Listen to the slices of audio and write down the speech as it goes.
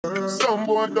Some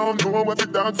boy don't know what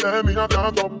it done, say me a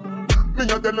dance up. Me a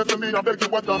tell you to me a beg you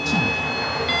what up.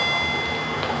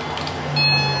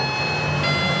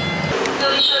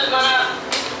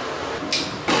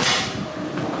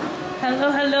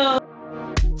 Hello, hello.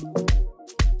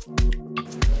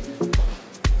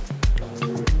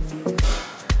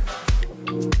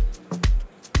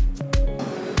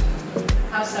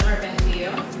 How's summer been to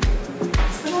you?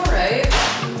 It's been alright.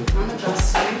 I'm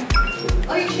adjusting.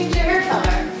 Oh, you changed your hair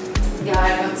color? Yeah, I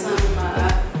got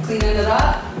some clean into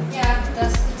that. Yeah,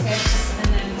 dust the tips and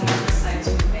then more of the sides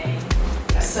with the bang.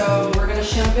 Yeah, so we're gonna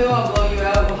shampoo, I'll blow you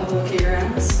out, we'll have a look at your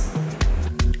ends.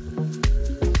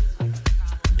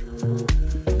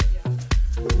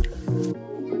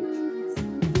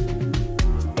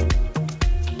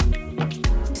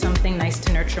 Something nice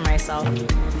to nurture myself.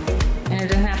 And it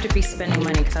doesn't have to be spending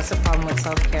money, because that's the problem with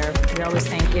self-care. We always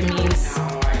think it means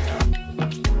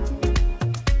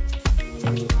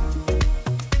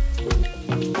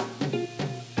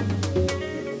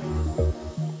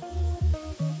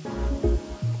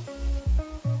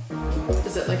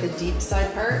Is it like a deep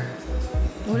side part?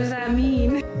 what does that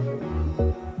mean?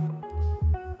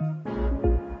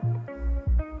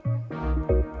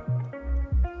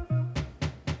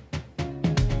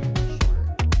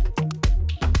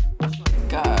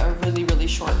 Really, really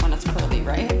short when it's curly,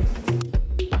 right?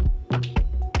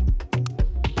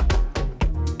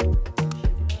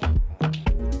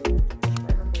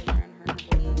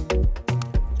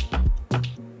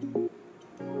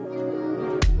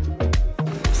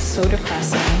 So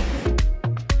depressing.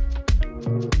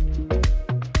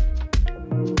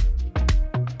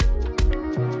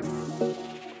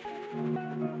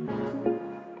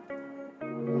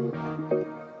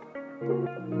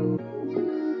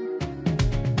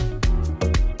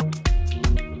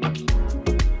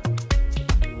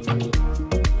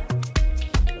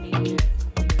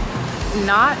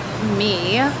 Not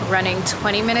me running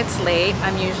 20 minutes late.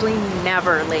 I'm usually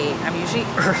never late. I'm usually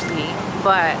early,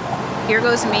 but here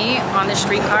goes me on the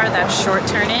streetcar that's short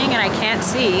turning and I can't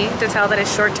see to tell that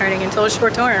it's short turning until it's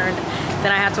short turned.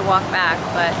 Then I have to walk back,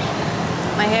 but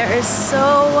my hair is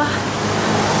so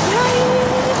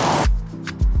nice.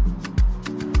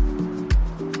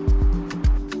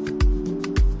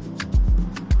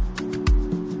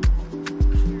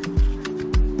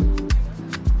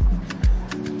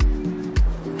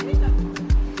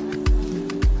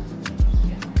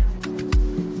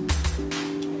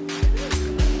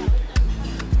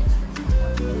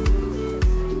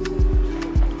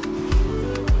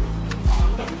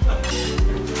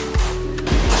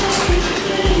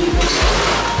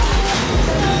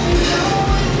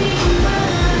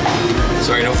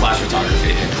 Sorry, no flash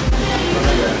photography.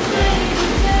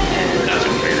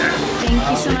 Thank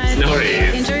you so much. No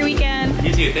worries. Enjoy your weekend.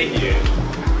 You too, thank you.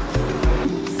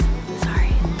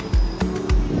 Sorry.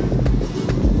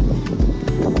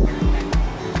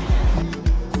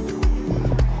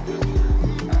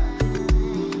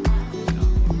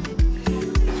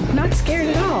 Not scared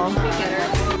at all.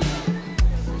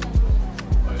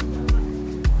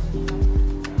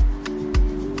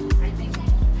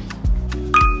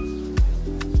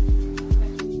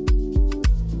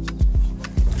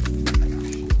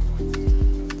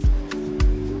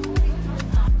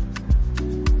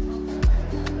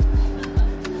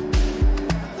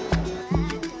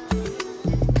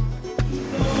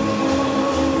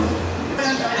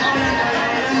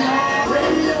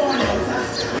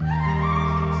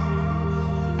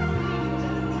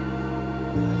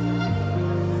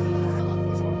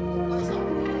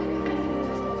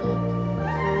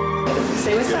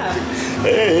 Say what's up.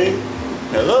 Hey,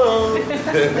 hello.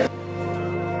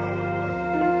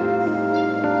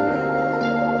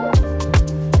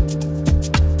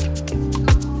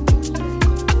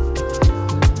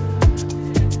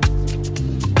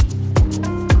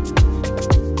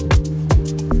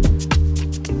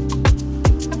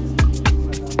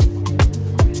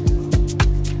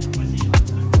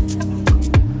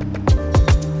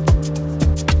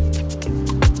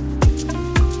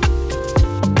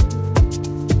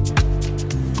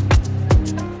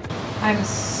 I'm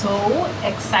so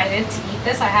excited to eat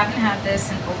this. I haven't had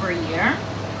this in over a year.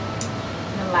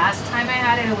 The last time I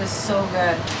had it, it was so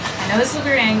good. I know this is a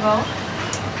weird angle,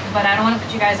 but I don't want to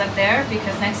put you guys up there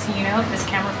because next thing you know, if this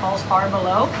camera falls far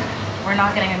below, we're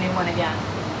not getting a new one again.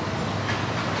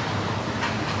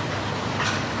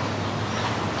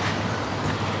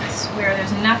 I swear,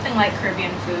 there's nothing like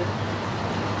Caribbean food.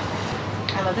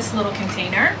 I love this little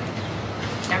container.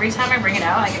 Every time I bring it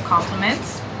out, I get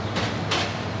compliments.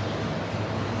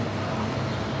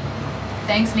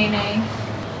 Thanks, Nene.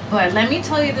 But let me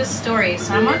tell you this story.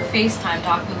 So I'm on FaceTime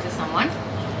talking to someone,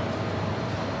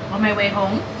 on my way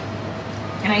home,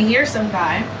 and I hear some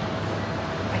guy.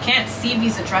 I can't see if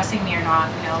he's addressing me or not,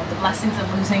 you know, the blessings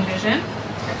of losing vision.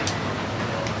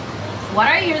 What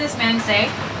I hear this man say?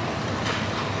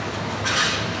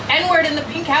 N-word in the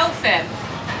pink outfit.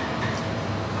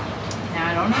 Now,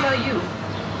 I don't know about you,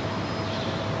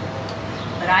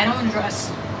 but I don't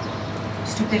address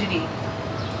stupidity.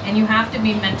 And you have to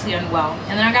be mentally unwell.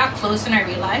 And then I got close and I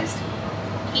realized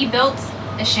he built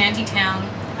a shanty town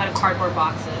out of cardboard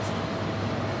boxes.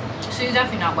 So he's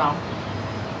definitely not well.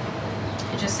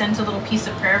 It just sends a little piece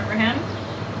of prayer for him.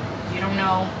 You don't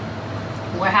know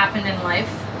what happened in life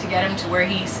to get him to where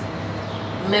he's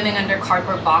living under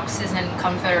cardboard boxes and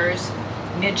comforters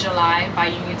mid-July by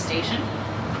Union Station.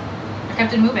 I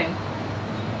kept it moving.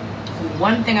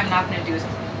 One thing I'm not going to do is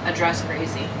address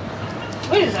crazy.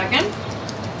 Wait a second.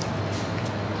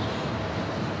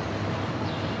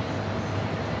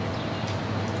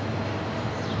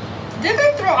 Did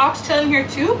they throw oxtail in here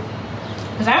too?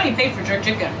 Because I only paid for jerk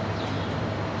chicken.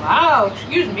 Wow,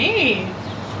 excuse me.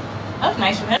 That's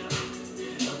nice of him.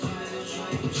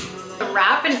 The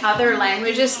rap in other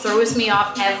languages throws me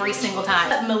off every single time.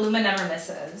 Maluma never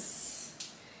misses.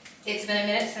 It's been a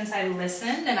minute since I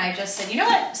listened and I just said, you know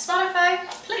what, Spotify,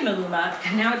 play Maluma.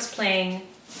 And now it's playing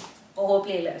a whole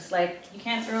playlist. Like, you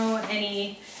can't throw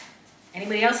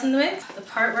anybody else in the mix? The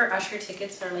part where Usher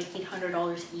tickets are like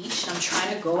 $800 each. I'm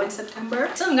trying to go in September.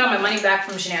 Still haven't got my money back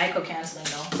from Janaiko canceling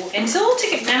though. Until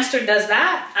Ticketmaster does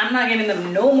that, I'm not giving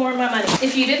them no more of my money.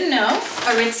 If you didn't know,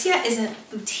 Aritzia is a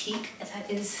boutique that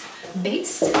is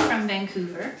based from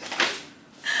Vancouver.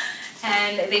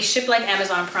 And they ship like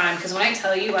Amazon Prime. Because when I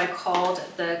tell you, I called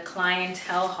the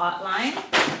clientele hotline.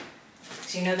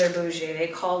 So you know they're bougie. They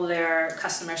call their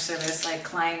customer service like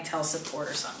clientele support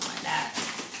or something like that.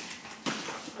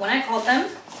 When I called them,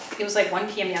 it was like 1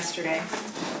 p.m. yesterday.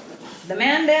 The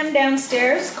man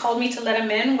downstairs called me to let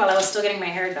him in while I was still getting my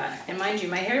hair done. And mind you,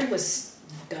 my hair was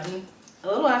done a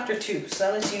little after 2, so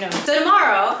that lets you know. So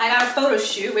tomorrow, I got a photo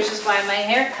shoot, which is why my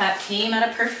haircut came at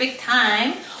a perfect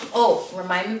time. Oh,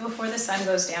 remind me before the sun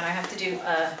goes down, I have to do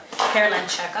a hair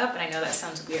length checkup. And I know that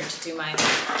sounds weird to do my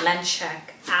length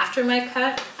check after my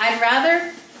cut. I'd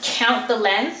rather count the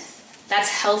length that's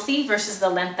healthy versus the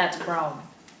length that's grown.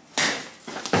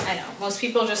 I know, most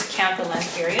people just count the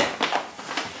length period,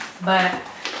 but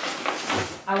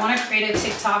I want to create a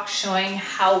TikTok showing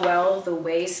how well the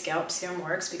way scalp serum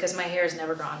works because my hair has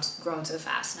never grown so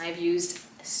fast. And I've used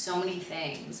so many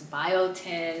things,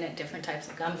 biotin, different types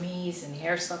of gummies and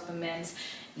hair supplements.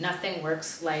 Nothing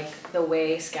works like the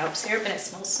way scalp serum, and it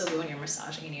smells so good when you're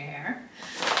massaging in your hair.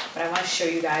 But I want to show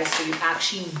you guys so you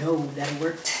actually know that it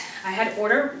worked. I had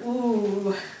ordered,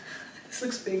 ooh, this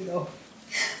looks big though.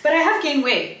 But I have gained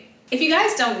weight. If you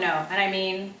guys don't know, and I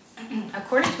mean,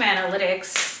 according to my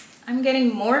analytics, I'm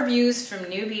getting more views from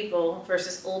new people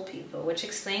versus old people, which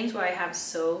explains why I have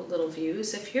so little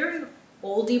views. If you're an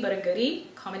oldie but a goodie,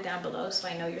 comment down below so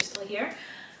I know you're still here.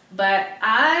 But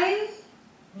I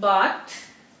bought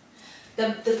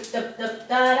nope, that's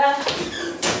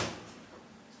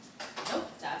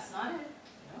not it.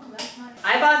 No, that's not it.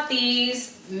 I bought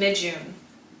these mid-June,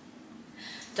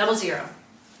 00.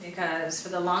 Because for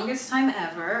the longest time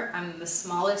ever, I'm the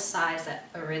smallest size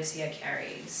that Aritzia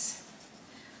carries.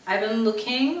 I've been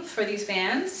looking for these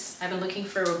pants. I've been looking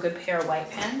for a good pair of white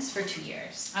pants for 2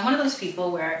 years. I'm one of those people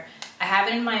where I have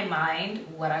it in my mind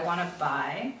what I want to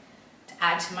buy to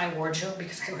add to my wardrobe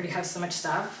because I already have so much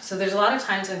stuff. So there's a lot of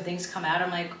times when things come out, I'm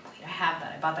like, wait, I have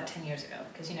that. I bought that 10 years ago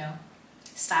because, you know,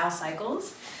 style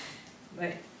cycles.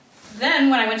 But then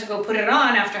when I went to go put it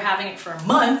on after having it for a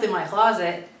month in my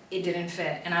closet, it didn't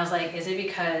fit. And I was like, is it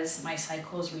because my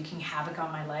cycle is wreaking havoc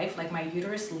on my life? Like my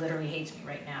uterus literally hates me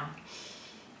right now.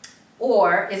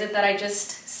 Or is it that I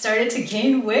just started to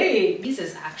gain weight? This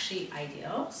is actually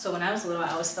ideal. So when I was little,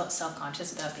 I always felt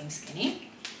self-conscious about being skinny.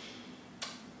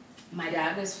 My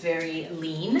dad was very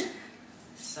lean,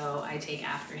 so I take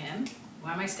after him.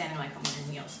 Why am I standing like I'm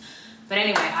on wheels? But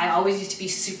anyway, I always used to be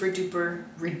super duper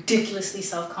ridiculously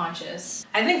self-conscious.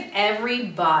 I think every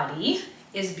body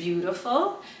is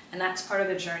beautiful, and that's part of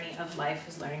the journey of life,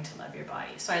 is learning to love your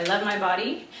body. So I love my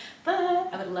body, but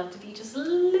I would love to be just a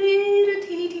little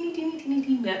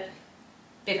teeny bit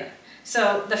bigger.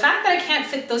 So the fact that I can't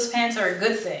fit those pants are a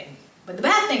good thing, but the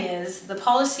bad thing is the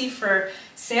policy for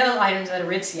sale items at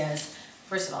Aritzia is,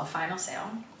 first of all, final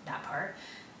sale, that part,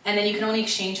 and then you can only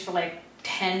exchange for like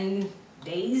 10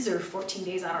 days or 14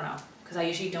 days, I don't know, because I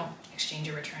usually don't exchange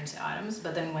or return to items.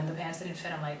 But then when the pants didn't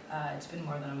fit, I'm like, it's been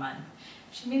more than a month.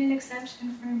 She made an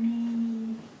exception for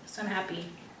me, so I'm happy.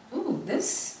 Ooh,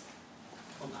 this,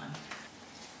 hold on.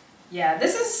 Yeah,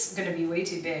 this is gonna be way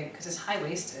too big because it's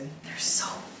high-waisted. They're so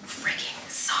freaking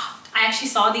soft. I actually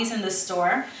saw these in the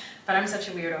store, but I'm such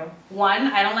a weirdo. One,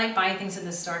 I don't like buying things in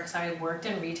the store because I worked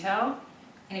in retail.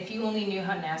 And if you only knew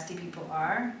how nasty people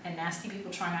are and nasty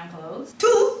people trying on clothes.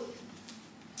 Two,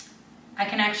 I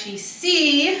can actually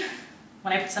see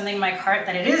when I put something in my cart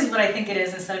that it is what I think it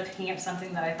is instead of picking up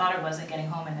something that I thought it was and getting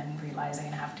home and then realizing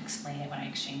and have to explain it when I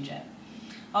exchange it.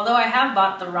 Although I have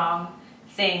bought the wrong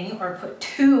thing or put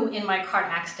 2 in my cart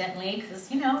accidentally because,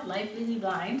 you know, life is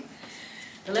blind.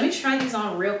 But let me try these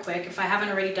on real quick. If I haven't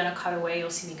already done a cutaway, you'll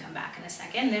see me come back in a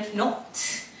second. If not,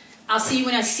 I'll see you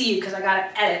when I see you because I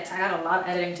gotta edit. I got a lot of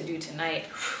editing to do tonight.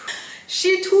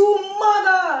 She too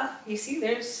mother. You see,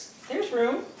 there's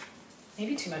room.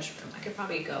 Maybe too much room. I could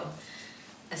probably go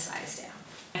a size down.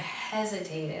 I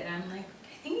hesitated. I'm like,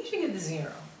 I think you should get the 0.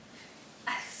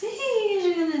 I think you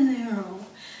should get the 0.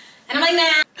 And I'm like,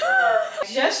 nah. I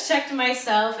just checked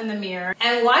myself in the mirror.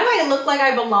 And why do I look like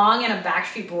I belong in a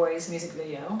Backstreet Boys music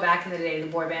video? Back in the day, the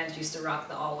boy bands used to rock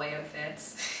the all-way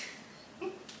outfits.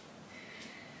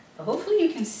 But hopefully you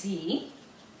can see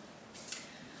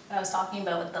what I was talking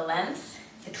about with the length,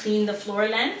 the clean the floor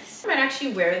length. I might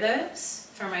actually wear this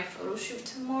for my photo shoot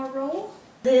tomorrow.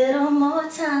 Little more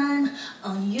time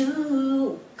on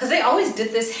you. Because they always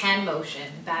did this hand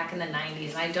motion back in the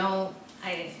 90s. I don't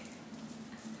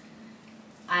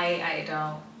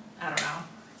know.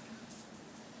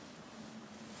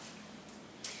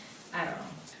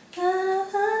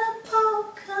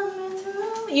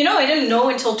 You know, I didn't know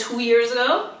until 2 years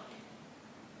ago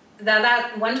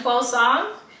that 112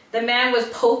 song, the man was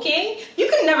poking. You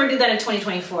could never do that in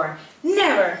 2024.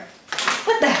 Never.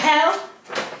 What the hell?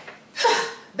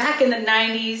 Back in the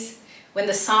 90s, when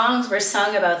the songs were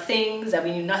sung about things that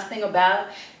we knew nothing about.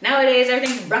 Nowadays,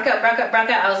 everything's bruck up, bruck up, bruck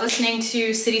up. I was listening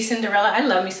to City Cinderella. I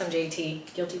love me some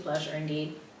JT. Guilty pleasure,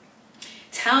 indeed.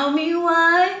 Tell me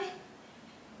why.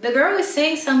 The girl was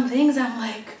saying some things. I'm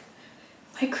like,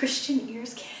 my Christian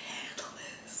ears can't handle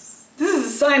this. This is a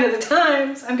sign of the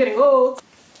times. I'm getting old.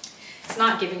 It's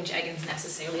not giving jeggings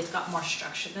necessarily. It's got more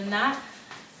structure than that.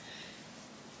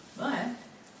 But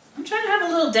I'm trying to have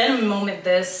a little denim moment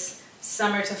this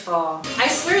summer to fall. I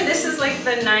swear this is like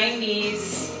the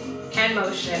 90s hand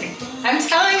motion. I'm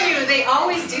telling you, they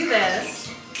always do this.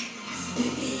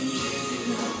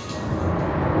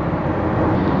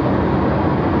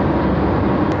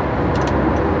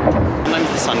 Sometimes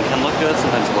the sun can look good,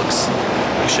 sometimes it looks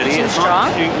shitty. Too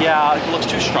strong? Yeah, it looks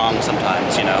too strong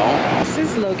sometimes, you know? This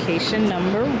is location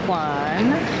number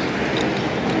 1.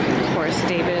 Of course,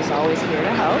 David is always here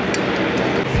to help.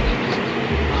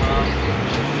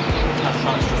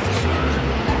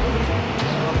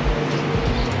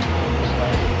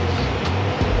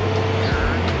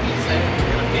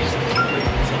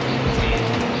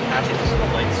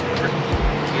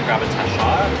 Can you grab a test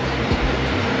shot?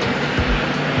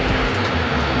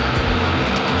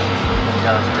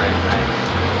 Yeah, that's great, nice.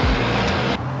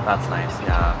 That's nice,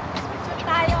 yeah.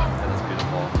 That is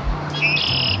beautiful.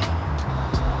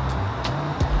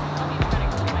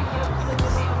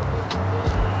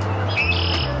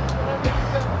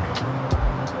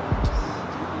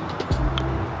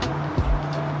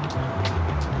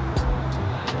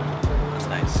 That's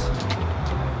nice.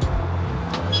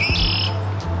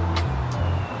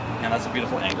 Yeah, that's a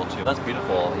beautiful angle too. That's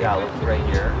beautiful. Yeah, look right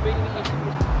here.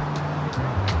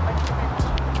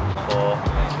 Cool.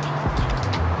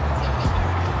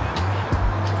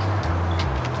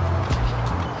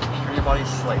 Turn your body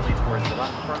slightly towards the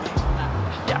left for me.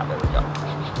 Yeah, there we go.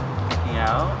 Looking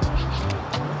out.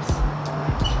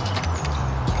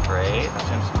 Great.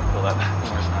 Actually, I'm just going to pull that back one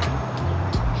more time.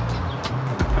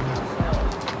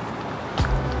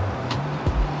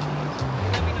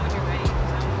 Let me know when you're ready.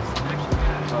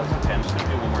 Oh, it's okay. I'm just going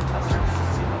to do one more test run just to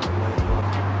see how it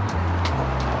looks.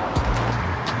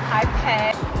 Hi,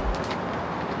 Pet.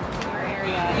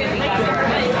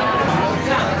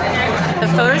 The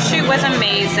photo shoot was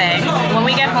amazing. When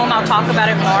we get home, I'll talk about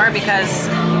it more because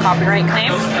copyright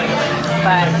claim.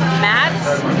 But Matt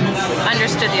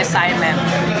understood the assignment.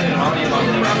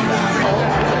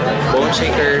 Bone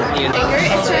shaker.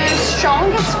 It's your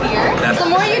strongest fear. The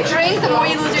more you drink, the more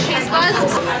you lose your taste buds.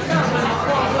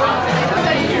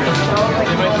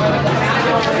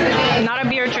 Not a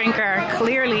beer drinker,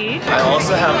 clearly. I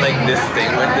also have like this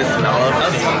thing with the smell of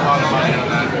us.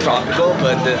 Tropical,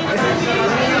 but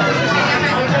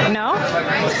No?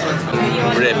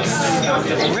 ribs.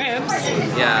 Ribs?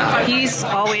 Yeah. He's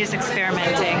always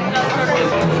experimenting.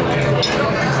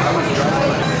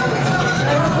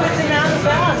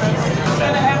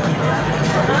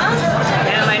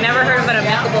 Damn, I never heard about a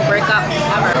milk amicable breakup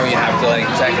ever. Oh, you have to like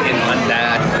check in on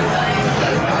that.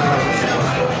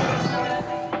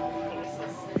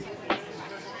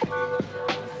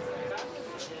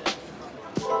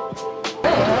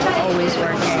 Always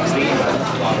working.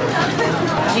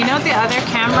 You know the other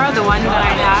camera, the one that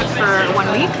I had for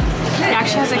 1 week? It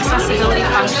actually has accessibility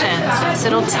functions. So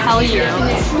it'll tell you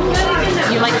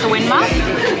like the wind muff?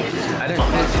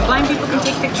 Blind people can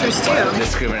take pictures too.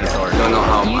 Discriminatory. Don't know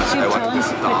how much I want to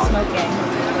stop. Smoking.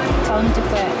 Tell him to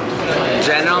quit.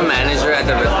 General manager at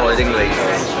the recording label.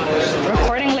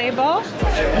 Recording label?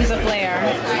 He's a player.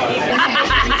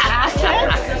 Access?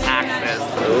 Access.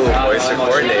 Ooh, voice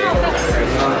recording.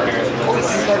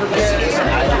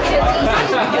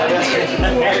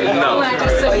 No.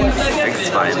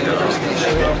 6'5" though.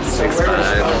 6'5".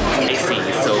 I see,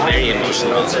 he's so very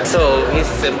emotional. So his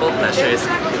simple pleasure is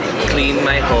clean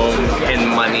my home and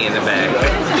money in the bank.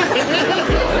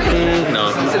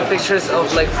 No. These are pictures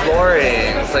of like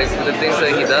flooring. It's like the things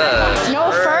that he does.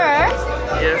 No fur.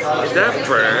 Yes. Is that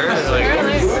fur? Like,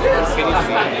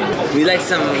 we like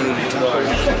some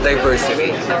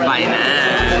diversity.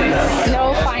 Finance.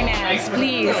 No finance,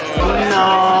 please.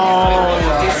 No.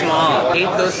 Too small. I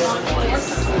hate those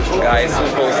guys who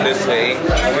pose this way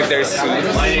with their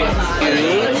suits.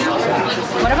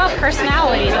 What about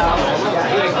personality though?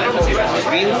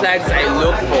 Green flags I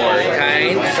look for: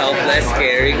 kind, selfless,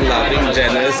 caring, loving,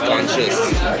 generous, conscious.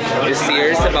 They're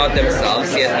serious about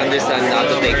themselves yet understand not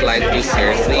to take life too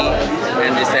seriously,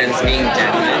 understands being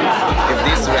genuine. If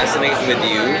this resonates with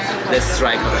you, let's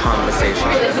strike a conversation.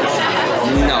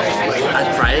 No, a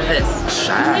private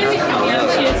chat.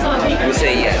 You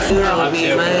say yes. You'll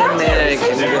be my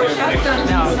American.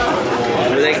 No.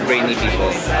 We like brainy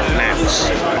people. Match.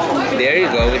 There you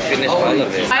go, we finished all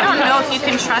of it. I don't know if you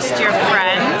can trust your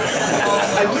friends.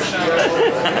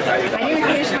 I didn't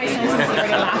finish my sentence, you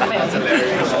already laughing.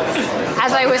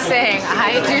 As I was saying,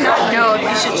 I do not know if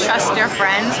you should trust your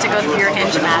friends to go through your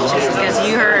Hinge matches because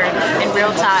you heard in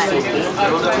real time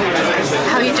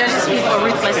how he judges people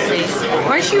ruthlessly.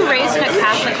 Weren't you raised in a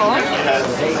Catholic home?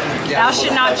 Thou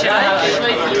should not judge.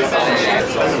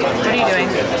 What are you doing?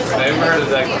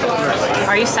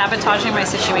 Are you sabotaging my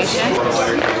situation?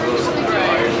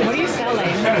 What are you selling?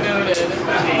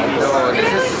 No,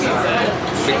 this is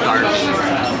big garbage.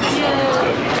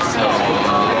 So,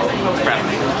 prep.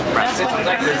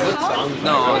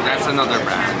 No, that's another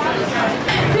brand.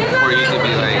 For you to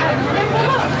be like,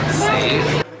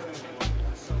 safe.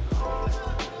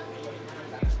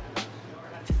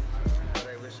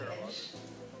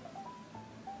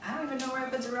 I don't even know where I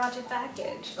put the Roger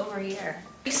package. Over here.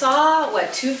 You saw,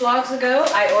 what, 2 vlogs ago?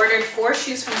 I ordered 4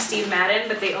 shoes from Steve Madden,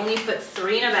 but they only put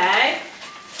 3 in a bag.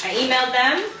 I emailed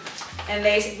them, and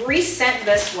they resent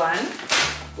this one.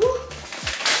 Woo.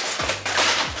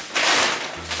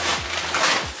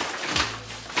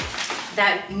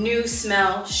 That new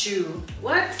smell shoe.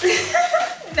 What?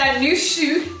 That new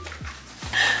shoe.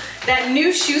 That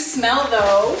new shoe smell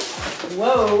though.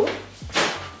 Whoa.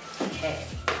 Okay.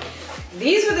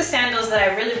 These were the sandals that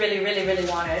I really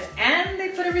wanted. And they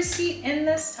put a receipt in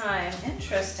this time.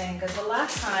 Interesting, because the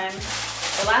last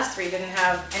 3 didn't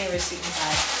have any receipt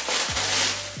inside.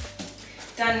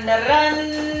 Dun, dun, dun,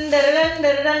 dun,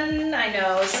 dun, dun. I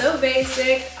know, so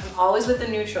basic. I'm always with the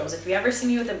neutrals. If you ever see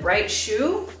me with a bright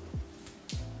shoe,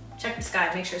 check the sky,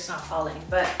 make sure it's not falling.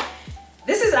 But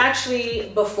this is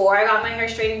actually before I got my hair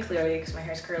straightened, clearly because my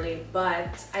hair's curly,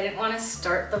 but I didn't want to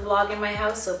start the vlog in my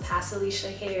house, so pass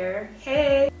Alisha here.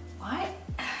 Hey! What?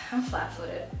 I'm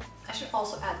flat-footed. I should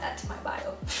also add that to my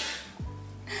bio.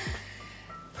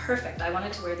 Perfect, I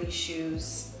wanted to wear these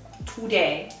shoes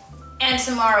today and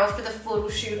tomorrow for the photo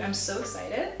shoot. I'm so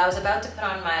excited. I was about to put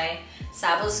on my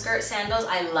sable skirt sandals.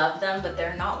 I love them, but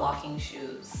they're not walking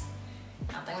shoes.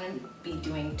 Not that I'm gonna be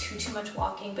doing too much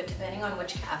walking, but depending on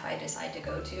which cafe I decide to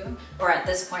go to, or at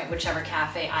this point, whichever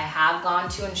cafe I have gone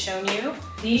to and shown you,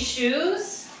 these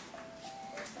shoes,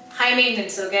 high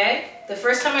maintenance, okay? The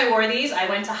first time I wore these, I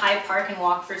went to Hyde Park and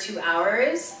walked for 2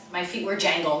 hours. My feet were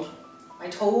jangled. My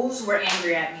toes were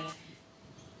angry at me.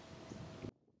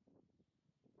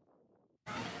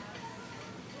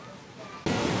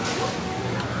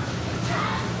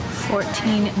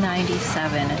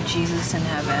 $14.97, Jesus in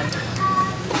heaven.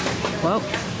 Whoa,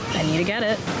 I need to get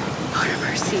it. Lord have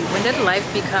mercy. When did life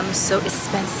become so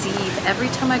expensive? Every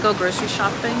time I go grocery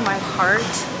shopping, my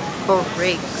heart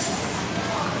breaks.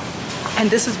 And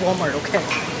this is Walmart, okay?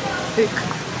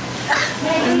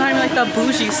 It's not even like the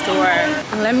bougie store.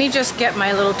 Let me just get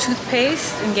my little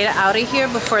toothpaste and get it out of here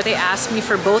before they ask me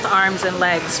for both arms and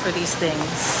legs for these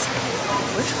things.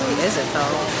 Which way is it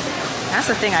though? That's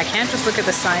the thing, I can't just look at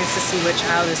the signs to see which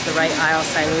aisle is the right aisle,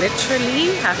 so I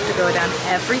literally have to go down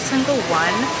every single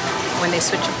one when they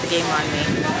switch up the game on me.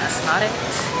 That's not it.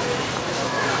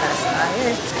 That's not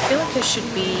it. I feel like it should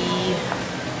be...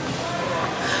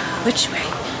 Which way?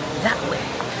 That way.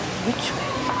 Which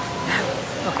way? That way.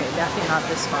 Okay, definitely not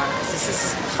this far, because this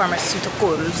is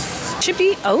pharmaceuticals. Should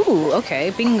be... Oh,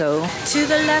 okay, bingo. To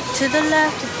the left,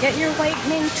 get your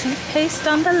whitening toothpaste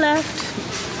on the left.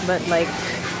 But like...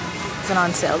 Is it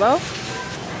on sale though?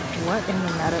 What in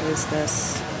the meta is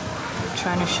this? I'm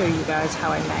trying to show you guys how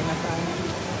I magnify it.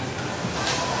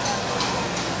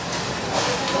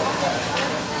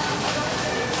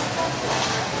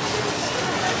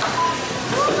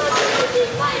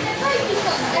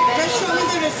 Just show me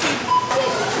the receipt.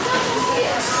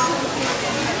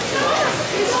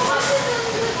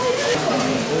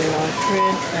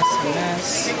 Print,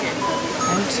 SMS, and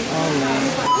only.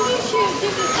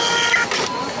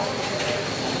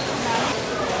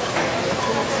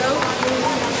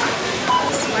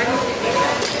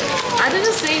 I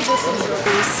didn't say this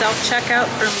is self-checkout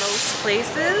for most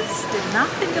places. Did not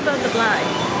think about the blind.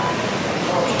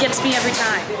 It gets me every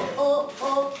time.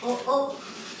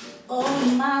 Oh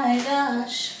my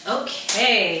gosh.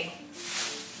 Okay.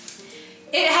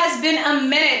 It has been a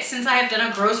minute since I have done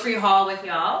a grocery haul with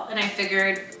y'all, and I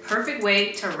figured perfect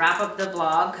way to wrap up the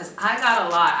vlog because I got a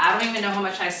lot. I don't even know how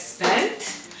much I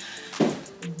spent,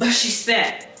 but she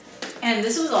spent. And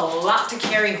this was a lot to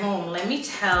carry home, let me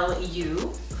tell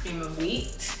you. Cream of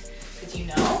wheat, because you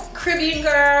know, Caribbean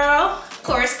girl. Of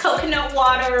course, coconut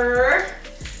water.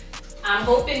 I'm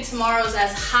hoping tomorrow's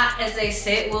as hot as they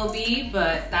say it will be,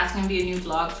 but that's gonna be a new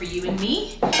vlog for you and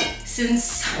me,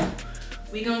 since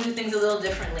we're gonna do things a little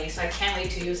differently, so I can't wait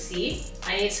till you see.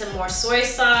 I need some more soy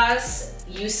sauce.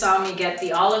 You saw me get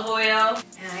the olive oil,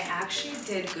 and I actually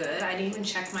did good. I didn't even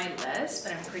check my list,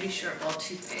 but I'm pretty sure all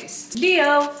toothpaste.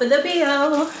 Bio for the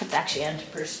bio. It's actually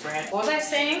antiperspirant. What was I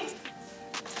saying?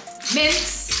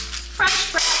 Mince,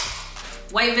 fresh bread,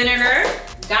 white vinegar.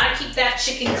 Gotta keep that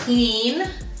chicken clean.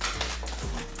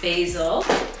 Basil,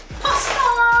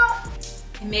 pasta.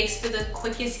 It makes for the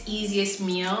quickest, easiest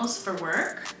meals for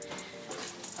work.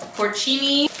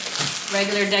 Porcini,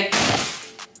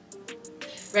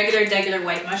 regular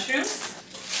white mushrooms,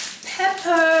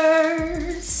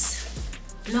 peppers,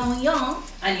 l'oignon,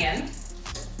 onion.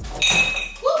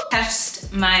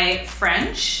 Test my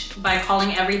French by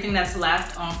calling everything that's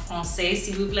left en français,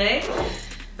 s'il vous plaît.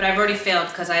 But I've already failed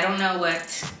because I don't know what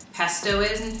pesto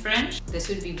is in French. This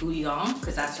would be bouillon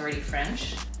because that's already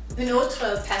French. Un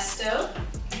autre pesto.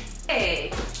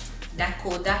 Hey,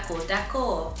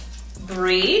 d'accord.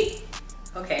 Brie.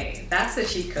 Okay, that's a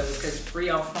cheat code because brie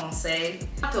en français.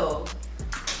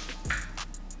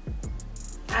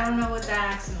 I don't know what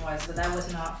that accent was, but that was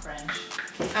not French.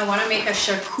 I want to make a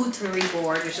charcuterie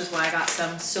board, which is why I got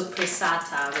some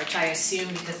soppressata, which I assume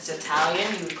because it's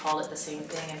Italian, you would call it the same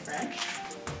thing in French.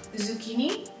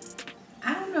 Zucchini.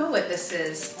 I don't know what this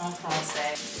is en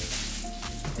français.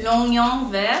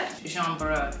 L'oignon vert,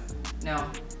 jambon. No,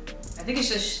 I think it's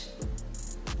just,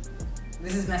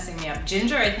 this is messing me up.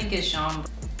 Ginger, I think is jambon.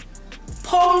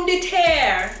 Pomme de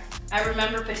terre. I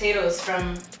remember potatoes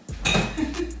from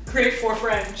grade 4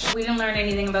 French. We didn't learn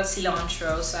anything about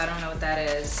cilantro, so I don't know what that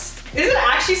is. Is it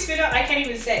actually spinach? I can't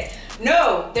even say.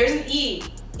 No, there's an E.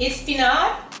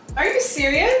 Espinade? Are you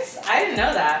serious? I didn't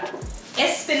know that.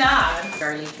 Espinade.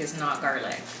 Garlic is not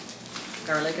garlic.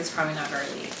 Garlic is probably not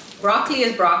garlic. Broccoli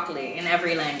is broccoli in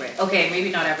every language. Okay, maybe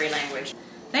not every language.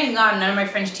 Thank God none of my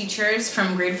French teachers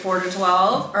from grade 4 to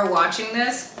 12 are watching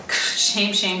this.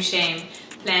 Shame, shame, shame.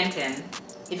 Plantain.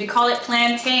 If you call it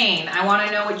plantain, I want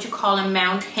to know what you call a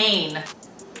mountain.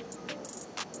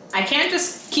 I can't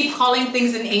just keep calling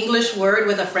things an English word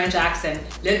with a French accent.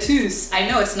 Lettuce. I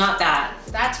know it's not that.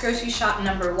 That's grocery shop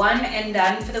number 1 and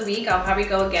done for the week. I'll probably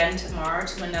go again tomorrow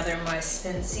to another more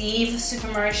expensive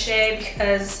supermarché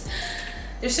because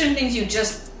there's certain things you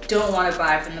just don't want to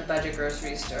buy from the budget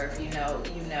grocery store. If you know,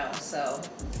 you know. So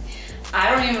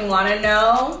I don't even want to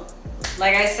know.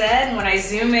 Like I said, when I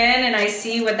zoom in and I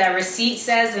see what that receipt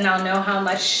says, then I'll know how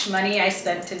much money I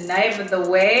spent tonight. But the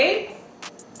way,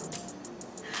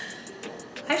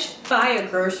 I should buy a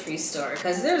grocery store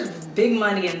because there's big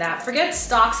money in that. Forget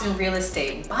stocks and real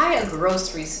estate. Buy a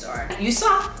grocery store. You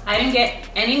saw, I didn't get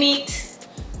any meat,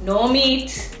 no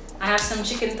meat. I have some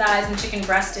chicken thighs and chicken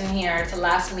breast in here to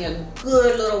last me a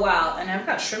good little while. And I've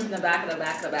got shrimp in the back of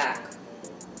the back.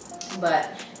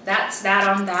 But that's that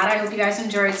on that. I hope you guys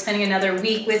enjoyed spending another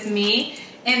week with me.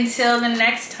 Until the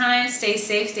next time, stay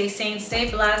safe, stay sane, stay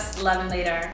blessed. Love and later.